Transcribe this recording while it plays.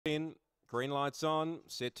in. Green lights on.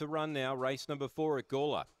 Set to run now. Race number 4 at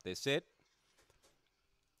Gawler. They're set.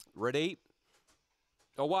 Ready.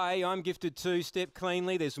 Away, I'm Gifted 2, step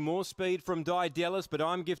cleanly. There's more speed from Didellis, but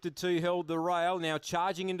I'm Gifted 2 held the rail. Now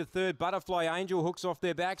charging into third, Butterfly Angel hooks off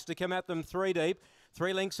their backs to come at them 3 deep.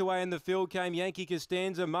 3 lengths away in the field came Yankee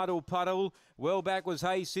Costanza, Muddle Puddle. Well back was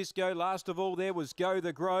Hey Cisco. Last of all there was Go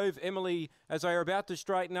the Grove. Emily, as they are about to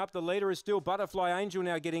straighten up, the leader is still Butterfly Angel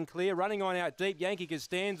now getting clear. Running on out deep, Yankee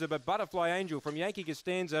Costanza, but Butterfly Angel from Yankee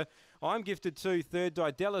Costanza. I'm Gifted 2, third.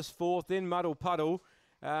 Didellis, fourth. Then Muddle Puddle.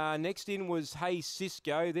 Next in was Hey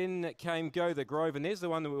Cisco, then came Go the Grove, and there's the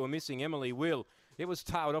one that we were missing, Emily Will. It was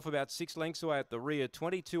tailed off about 6 lengths away at the rear,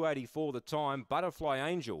 22.84 the time. Butterfly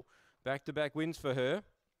Angel, back-to-back wins for her.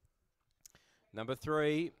 Number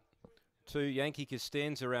 3, 2 Yankee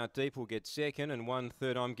Costanza out deep will get second, and 1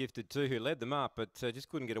 third I'm Gifted 2 who led them up, but just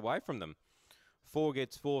couldn't get away from them. 4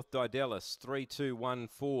 gets fourth, Didellis,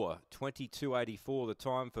 3-2-1-4, 22.84 the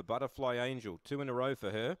time for Butterfly Angel. 2 in a row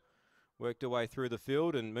for her. Worked her way through the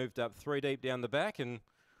field and moved up 3 deep down the back and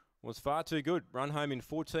was far too good. Run home in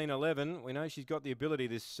 14.11. We know she's got the ability,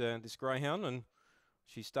 this greyhound, and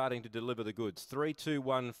she's starting to deliver the goods.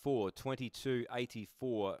 3-2-1-4,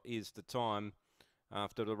 22.84 is the time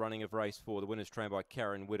after the running of race 4. The winner's trained by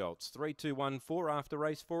Karen Widoltz. 3-2-1-4 after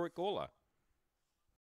race 4 at Gawler.